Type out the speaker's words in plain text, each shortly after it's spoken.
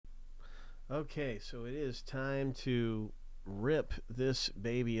Okay, so it is time to rip this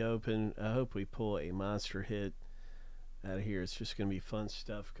baby open. I hope we pull a monster hit out of here. It's just going to be fun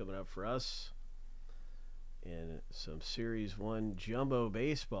stuff coming up for us. And some Series 1 Jumbo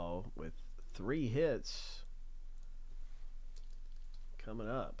Baseball with 3 hits coming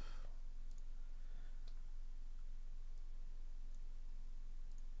up.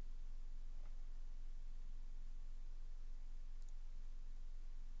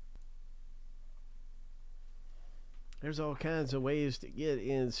 There's all kinds of ways to get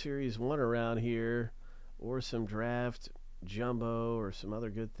in Series 1 around here, or some draft jumbo or some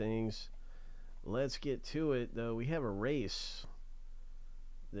other good things. Let's get to it, though. We have a race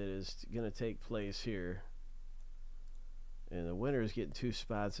that is going to take place here. And the winner is getting 2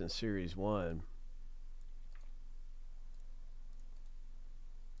 spots in Series 1.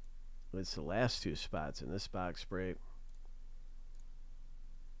 It's the last 2 spots in this box break.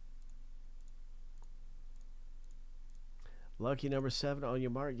 Lucky number 7, on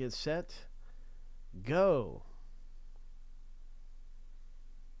your mark, get set, go.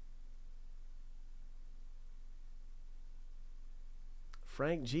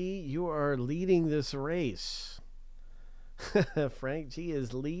 Frank G, you are leading this race. Frank G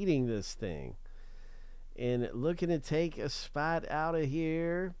is leading this thing. And looking to take a spot out of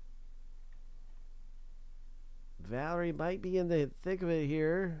here. Valerie might be in the thick of it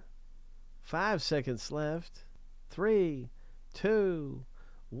here. 5 seconds left. 3, 2,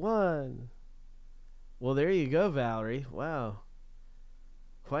 1. Well, there you go, Valerie. Wow.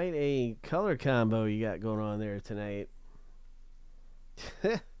 Quite a color combo you got going on there tonight.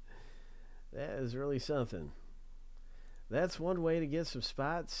 That is really something. That's one way to get some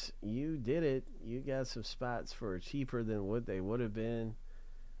spots. You did it. You got some spots for cheaper than what they would have been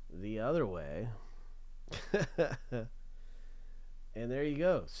the other way. And there you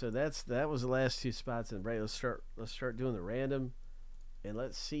go. So that was the last 2 spots in the break. Let's start doing the random, and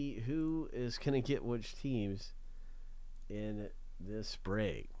let's see who is going to get which teams in this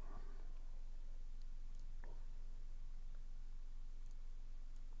break.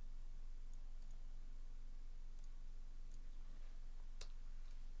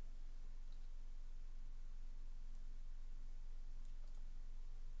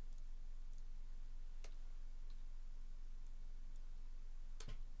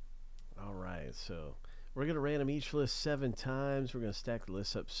 So we're going to random each list 7 times. We're going to stack the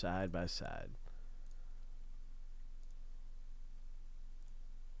lists up side by side.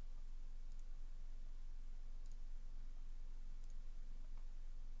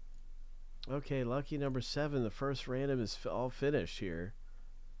 Okay, lucky number 7. The first random is all finished here.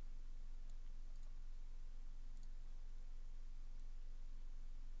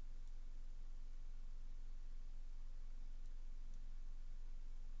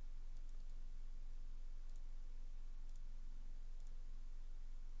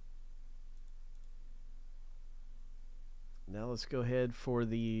 Now let's go ahead for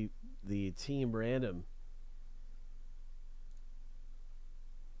the team random.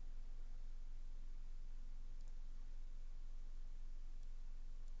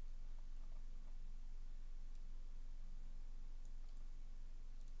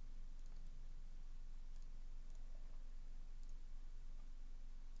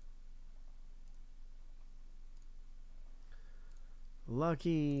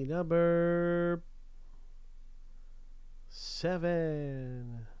 Lucky number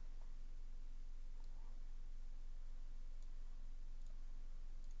 7.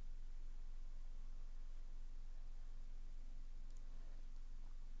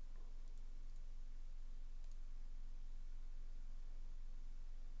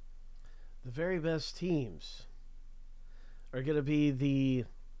 The very best teams are going to be the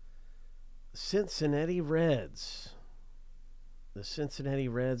Cincinnati Reds. The Cincinnati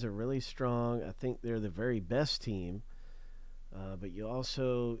Reds are really strong. I think they're the very best team. But you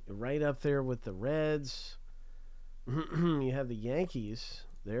also, right up there with the Reds, you have the Yankees.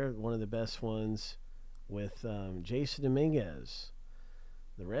 They're one of the best ones with Jason Dominguez.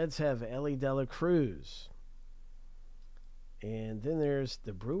 The Reds have Ellie De La Cruz. And then there's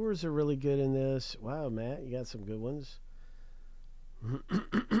the Brewers are really good in this. Wow, Matt, you got some good ones.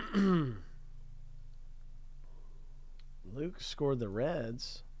 Luke scored the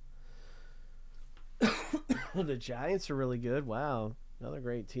Reds. The Giants are really good. Wow, another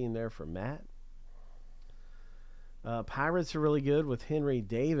great team there for Matt. Pirates are really good with Henry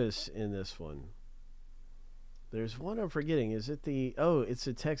Davis in this one. There's one I'm forgetting. Is it the... Oh, it's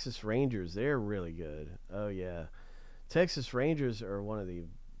the Texas Rangers. They're really good. Oh, yeah. Texas Rangers are one of the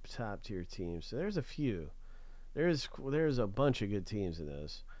top-tier teams. So there's a few. There's a bunch of good teams in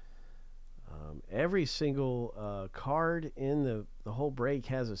this. Every single card in the whole break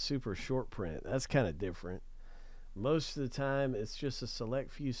has a super short print. That's kind of different. Most of the time, it's just a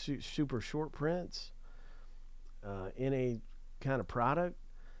select few super short prints in a kind of product.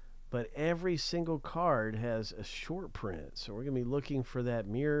 But every single card has a short print. So we're going to be looking for that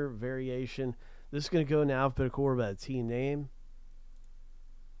mirror variation. This is going to go in alphabetical order by team name.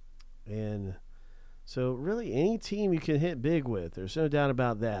 And so really any team you can hit big with. There's no doubt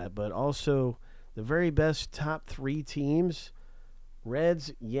about that. But also the very best top 3 teams,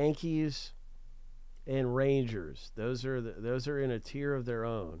 Reds, Yankees, and Rangers. Those are in a tier of their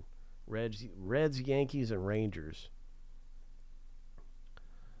own. Reds, Yankees, and Rangers.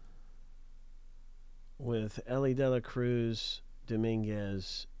 With Ellie De La Cruz,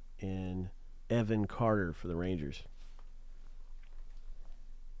 Dominguez, and Evan Carter for the Rangers.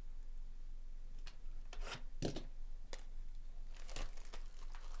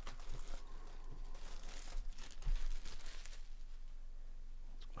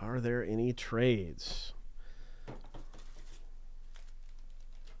 Are there any trades?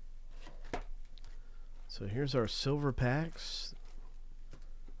 So here's our silver packs.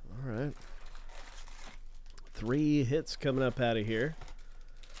 All right. 3 hits coming up out of here.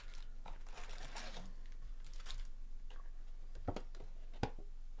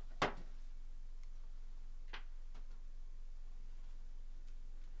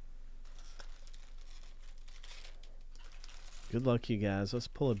 Good luck, you guys. Let's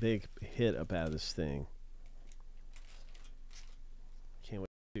pull a big hit up out of this thing. Can't wait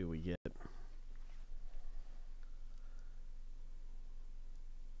to see what we get. Let's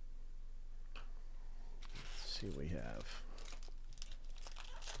see what we have.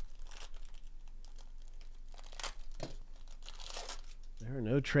 There are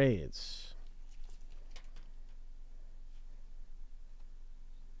no trades.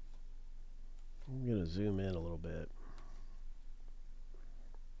 I'm going to zoom in a little bit.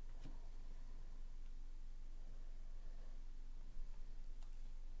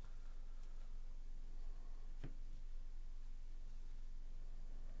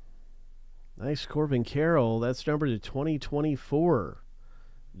 Nice Corbin Carroll. That's numbered to 2024.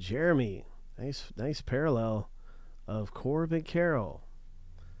 Jeremy. Nice parallel of Corbin Carroll.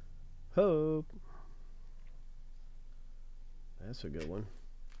 Hope. That's a good one.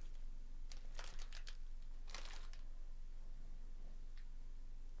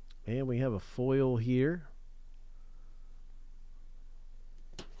 And we have a foil here.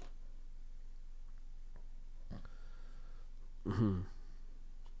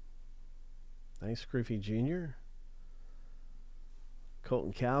 Nice Griffey Jr.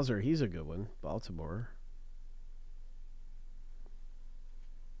 Colton Cowser, he's a good one. Baltimore.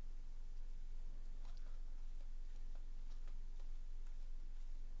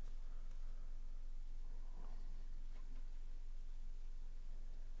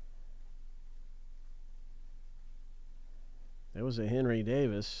 That was a Henry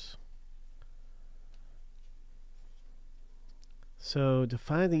Davis. So to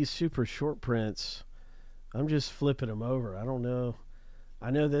find these super short prints, I'm just flipping them over. I don't know. I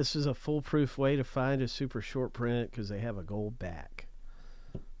know this is a foolproof way to find a super short print because they have a gold back.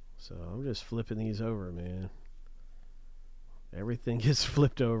 So I'm just flipping these over, man. Everything gets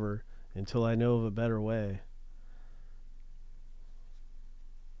flipped over until I know of a better way.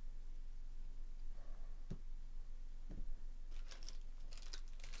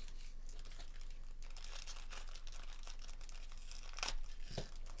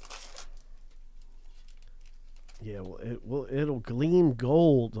 Yeah, well, it'll gleam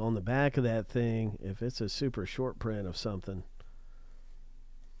gold on the back of that thing if it's a super short print of something.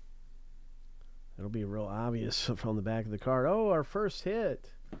 It'll be real obvious from the back of the card. Oh, our first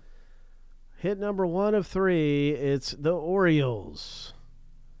hit. Hit number 1 of 3. It's the Orioles.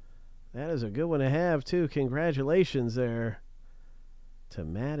 That is a good one to have, too. Congratulations there to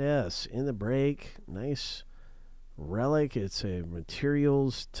Matt S. in the break. Nice relic. It's a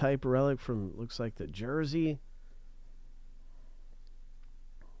materials type relic from, looks like the jersey.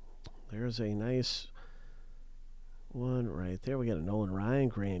 There's a nice one right there. We got a Nolan Ryan,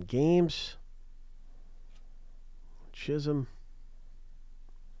 Grand Games. Chisholm.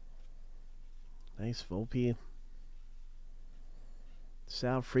 Nice Volpe.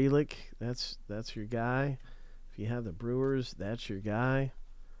 Sal Frelick, that's your guy. If you have the Brewers, that's your guy.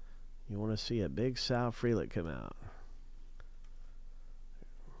 You want to see a big Sal Frelick come out.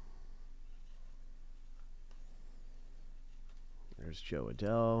 There's Joe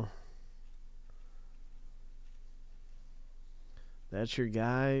Adele. That's your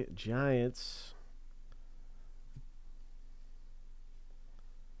guy, Giants.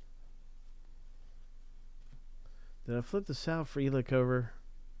 Did I flip this out for you to look over?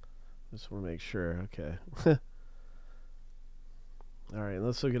 Just want to make sure. Okay. All right,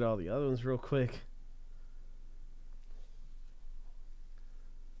 let's look at all the other ones real quick.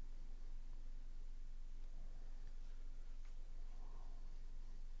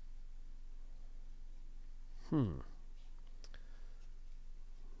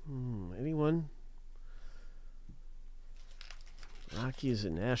 Anyone? Rockies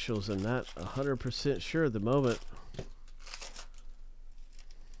and Nationals, I'm not 100% sure at the moment.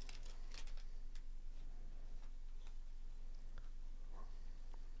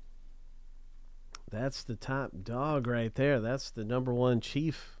 That's the top dog right there. That's the #1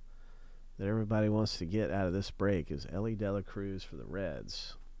 chief that everybody wants to get out of this break is Ellie De La Cruz for the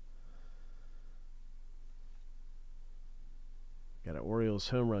Reds. Got an Orioles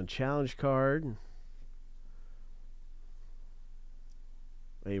home run challenge card.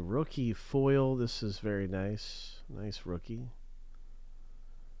 A rookie foil. This is very nice. Nice rookie.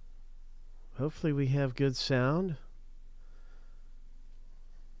 Hopefully we have good sound.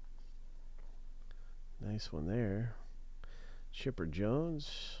 Nice one there. Chipper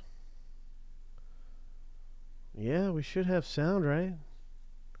Jones. Yeah, we should have sound, right?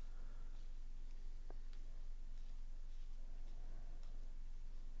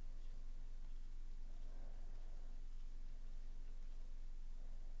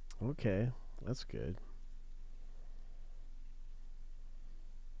 Okay, that's good.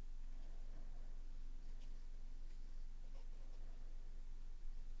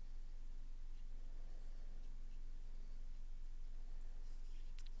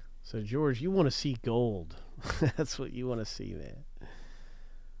 So, George, you want to see gold. That's what you want to see, man.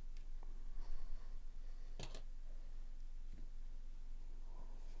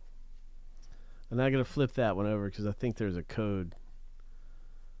 I'm not going to flip that one over because I think there's a code.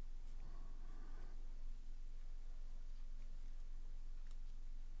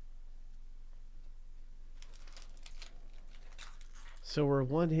 So we're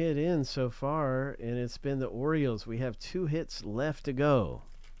one hit in so far, and it's been the Orioles. We have 2 hits left to go.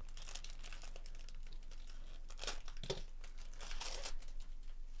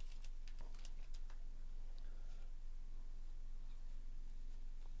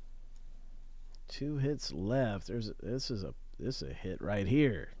 Two hits left. This is a hit right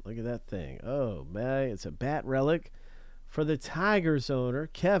here. Look at that thing. Oh man, it's a bat relic for the Tigers owner,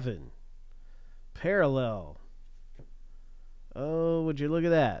 Kevin. Parallel. Oh, would you look at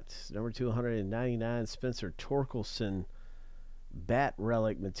that? Number 299, Spencer Torkelson. Bat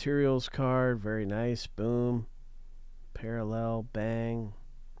relic materials card. Very nice. Boom. Parallel. Bang.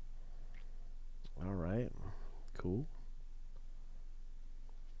 All right. Cool.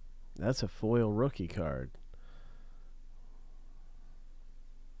 That's a foil rookie card.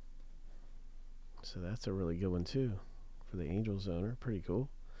 So that's a really good one too for the Angels owner. Pretty cool.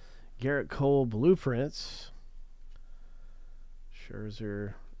 Garrett Cole blueprints.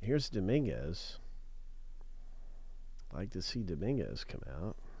 Scherzer. Here's Dominguez. Like to see Dominguez come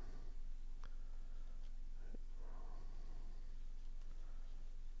out.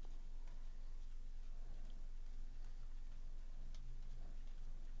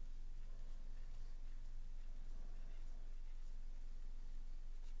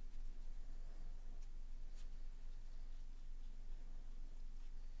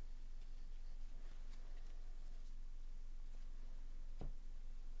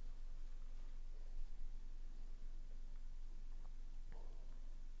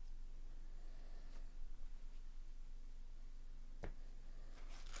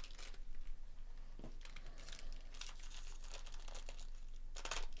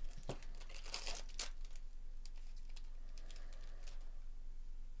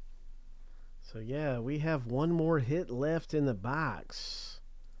 So yeah, we have one more hit left in the box.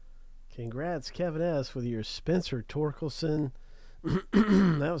 Congrats, Kevin S., with your Spencer Torkelson.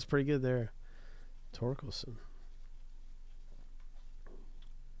 That was pretty good there. Torkelson.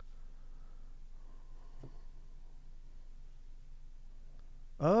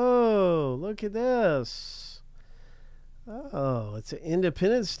 Oh, look at this. Oh, it's an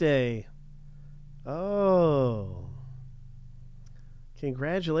Independence Day. Oh.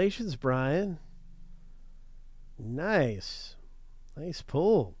 Congratulations, Brian. Nice. Nice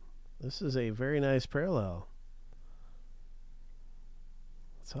pull. This is a very nice parallel.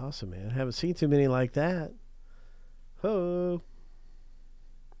 That's awesome, man. Haven't seen too many like that. Ho.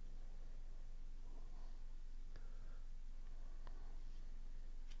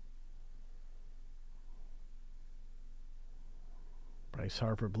 Bryce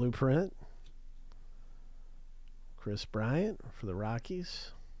Harper blueprint. Chris Bryant for the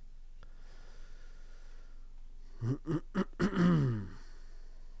Rockies.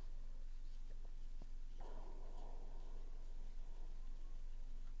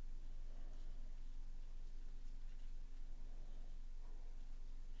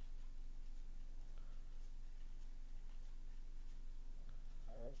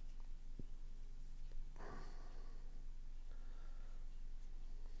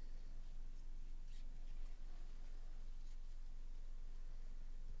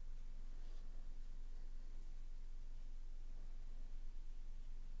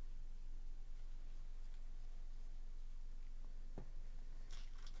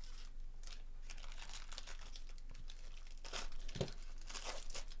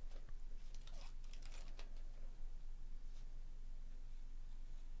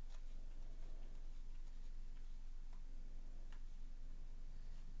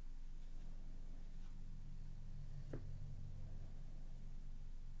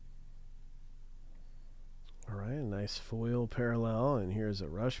 All right, a nice foil parallel, and here's a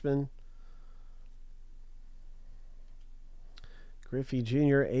Rushman. Griffey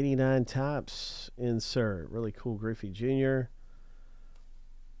Jr. 89 tops insert. Really cool Griffey Jr.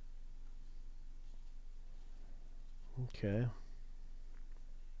 Okay.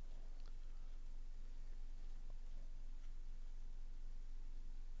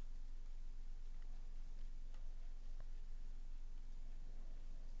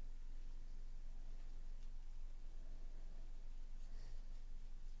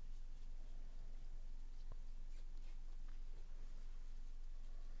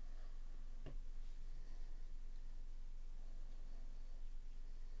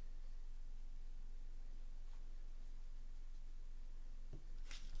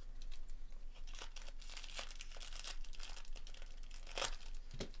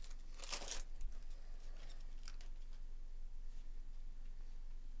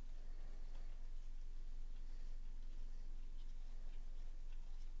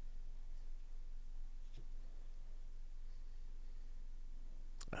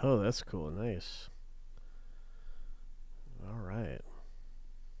 Oh, that's cool. Nice. All right.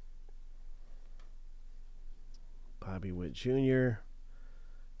 Bobby Witt Jr.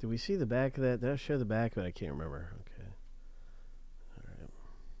 Did we see the back of that? Did I show the back of it? I can't remember. Okay. All right.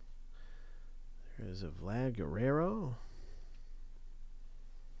 There's a Vlad Guerrero.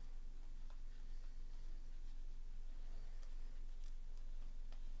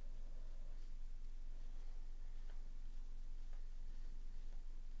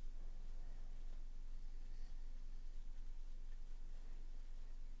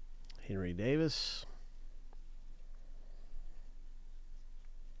 Henry Davis.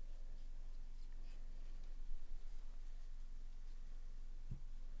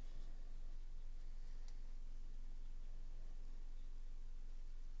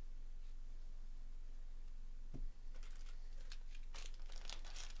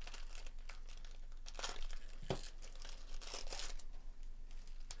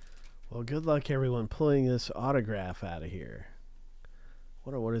 Well, good luck, everyone, pulling this autograph out of here.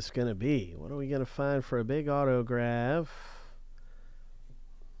 Wonder what it's going to be. What are we going to find for a big autograph?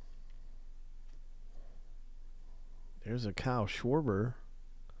 There's a Kyle Schwarber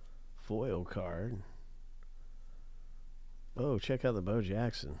foil card. Oh, check out the Bo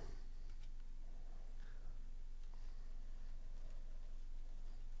Jackson.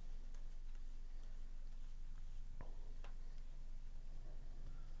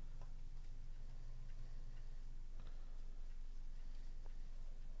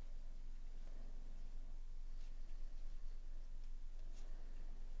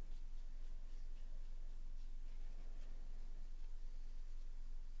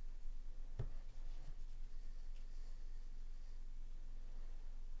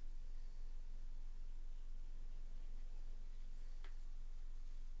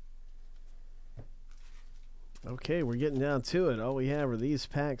 Okay, we're getting down to it. All we have are these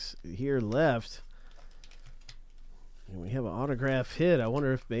packs here left. And we have an autograph hit. I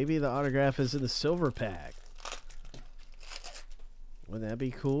wonder if maybe the autograph is in the silver pack. Wouldn't that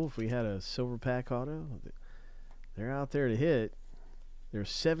be cool if we had a silver pack auto? They're out there to hit.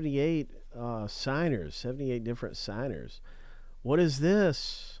 There's 78 signers, 78 different signers. What is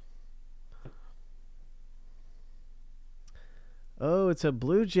this? Oh, it's a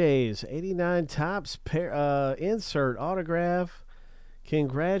Blue Jays 89 tops insert autograph.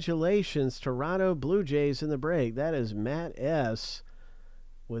 Congratulations, Toronto Blue Jays in the break. That is Matt S.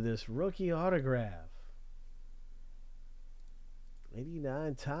 with this rookie autograph.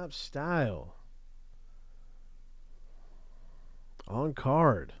 89 top style. On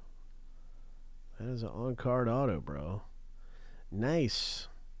card. That is an on card auto, bro. Nice.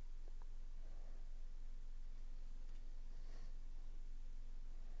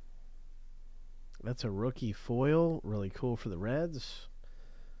 That's a rookie foil. Really cool for the Reds.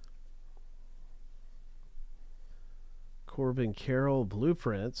 Corbin Carroll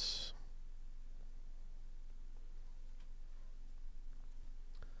blueprints.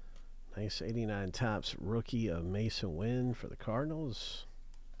 Nice 89 Topps rookie of Mason Wynn for the Cardinals.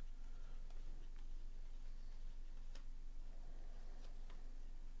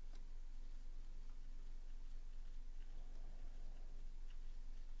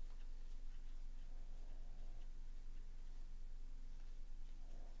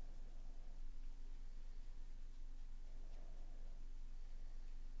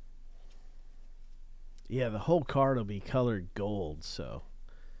 Yeah, the whole card will be colored gold, so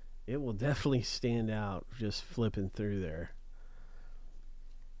it will definitely stand out just flipping through there.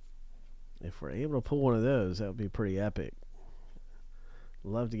 If we're able to pull one of those, that would be pretty epic.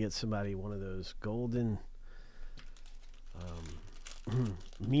 Love to get somebody one of those golden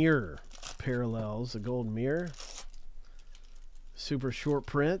mirror parallels, the gold mirror. Super short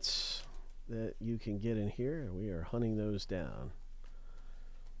prints that you can get in here. We are hunting those down.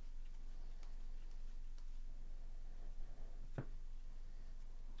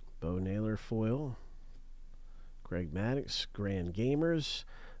 Bo Naylor foil. Greg Maddux, Grand Gamers.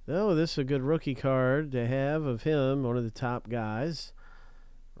 Oh, this is a good rookie card to have of him, one of the top guys.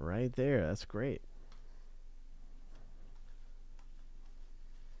 Right there. That's great.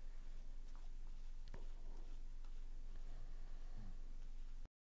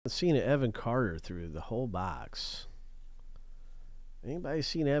 I've seen an Evan Carter through the whole box. Anybody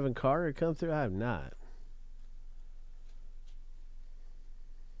seen Evan Carter come through? I have not.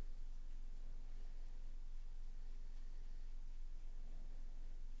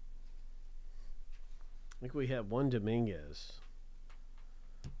 I think we have one Dominguez.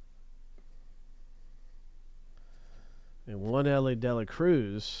 And one Ellie De La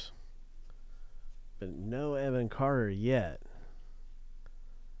Cruz. But no Evan Carter yet.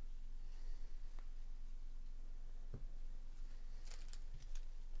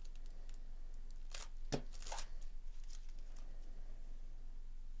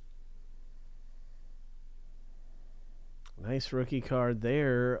 Nice rookie card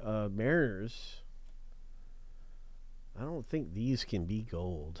there. Mariners. I don't think these can be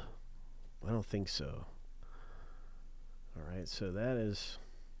gold. I don't think so. All right, so that is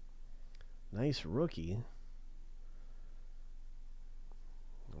nice rookie.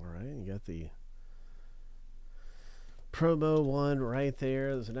 All right, you got the promo one right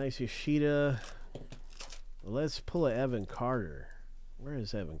there. There's a nice Yoshida. Let's pull a Evan Carter. Where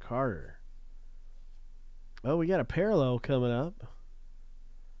is Evan Carter? Oh, we got a parallel coming up.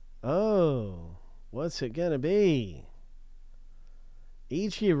 Oh, what's it going to be?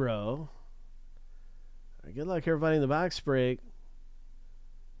 Ichiro. Good luck, everybody, in the box break.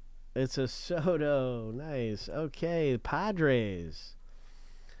 It's a Soto. Nice. Okay, Padres.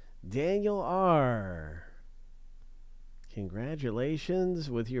 Daniel R. Congratulations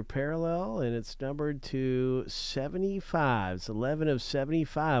with your parallel, and it's numbered to 75. It's 11 of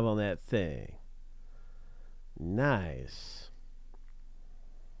 75 on that thing. Nice.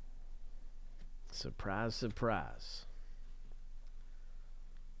 Surprise, surprise.